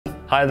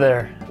Hi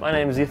there, my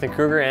name is Ethan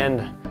Kruger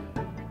and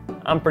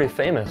I'm pretty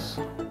famous.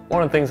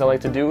 One of the things I like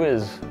to do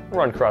is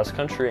run cross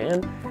country,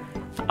 and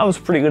I was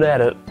pretty good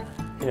at it.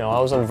 You know, I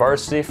was on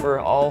varsity for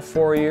all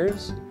 4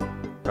 years.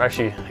 Or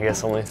actually, I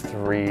guess only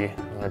 3,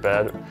 my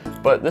bad.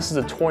 But this is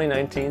the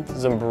 2019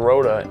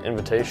 Zimbrota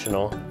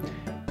Invitational,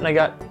 and I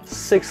got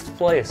 6th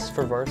place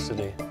for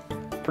varsity.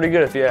 Pretty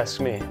good if you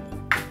ask me.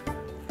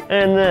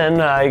 And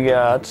then I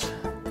got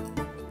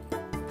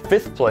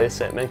 5th place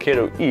at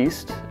Mankato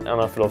East. I don't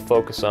know if it'll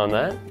focus on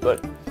that,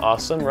 but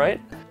awesome,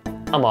 right?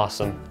 I'm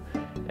awesome.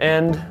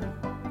 And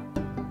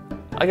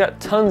I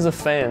got tons of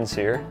fans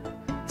here.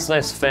 This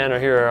nice fan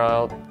right here,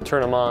 I'll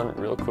turn them on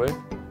real quick.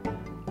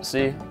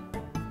 See?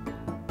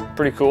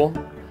 Pretty cool.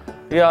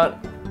 We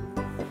got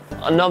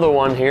another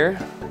one here.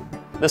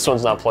 This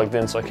one's not plugged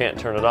in, so I can't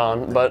turn it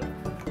on, but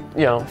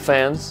you know,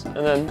 fans. And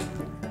then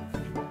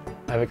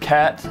I have a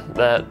cat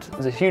that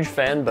is a huge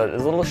fan, but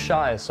is a little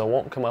shy, so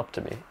won't come up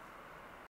to me.